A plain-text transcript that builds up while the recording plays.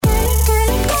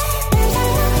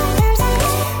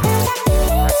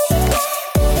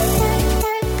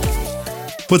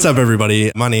What's up,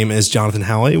 everybody? My name is Jonathan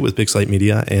Howley with Big Slate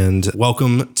Media, and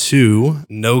welcome to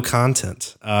No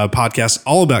Content, a podcast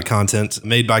all about content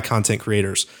made by content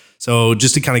creators. So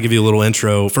just to kind of give you a little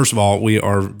intro, first of all, we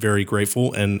are very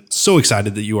grateful and so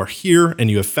excited that you are here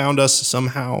and you have found us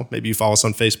somehow. Maybe you follow us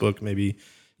on Facebook, maybe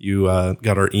you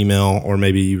got our email, or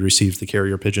maybe you received the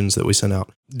carrier pigeons that we sent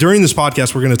out. During this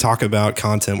podcast, we're going to talk about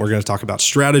content. We're going to talk about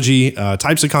strategy,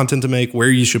 types of content to make, where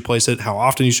you should place it, how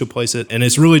often you should place it. And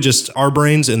it's really just our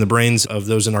brains and the brains of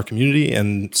those in our community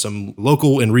and some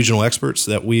local and regional experts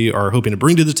that we are hoping to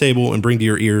bring to the table and bring to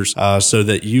your ears so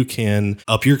that you can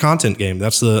up your content game.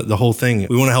 That's the whole thing.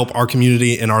 We want to help our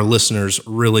community and our listeners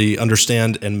really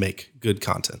understand and make good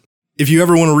content. If you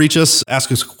ever want to reach us,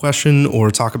 ask us a question,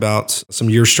 or talk about some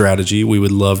of your strategy, we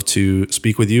would love to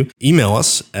speak with you. Email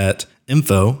us at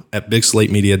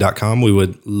info@bigslatemedia.com. We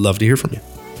would love to hear from you.